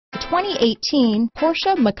2018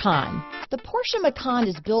 Porsche Macan. The Porsche Macan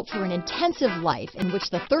is built for an intensive life in which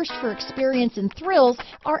the thirst for experience and thrills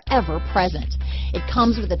are ever present. It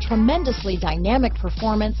comes with a tremendously dynamic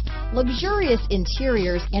performance, luxurious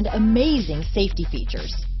interiors, and amazing safety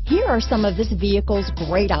features. Here are some of this vehicle's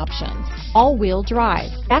great options: all-wheel drive,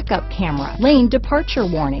 backup camera, lane departure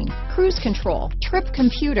warning, cruise control, trip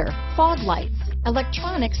computer, fog lights,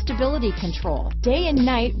 electronic stability control, day and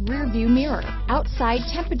night rear view mirror, outside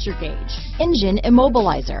temperature gauge, engine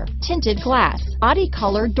immobilizer, tinted glass, body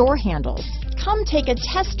color door handles. Come take a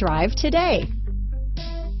test drive today.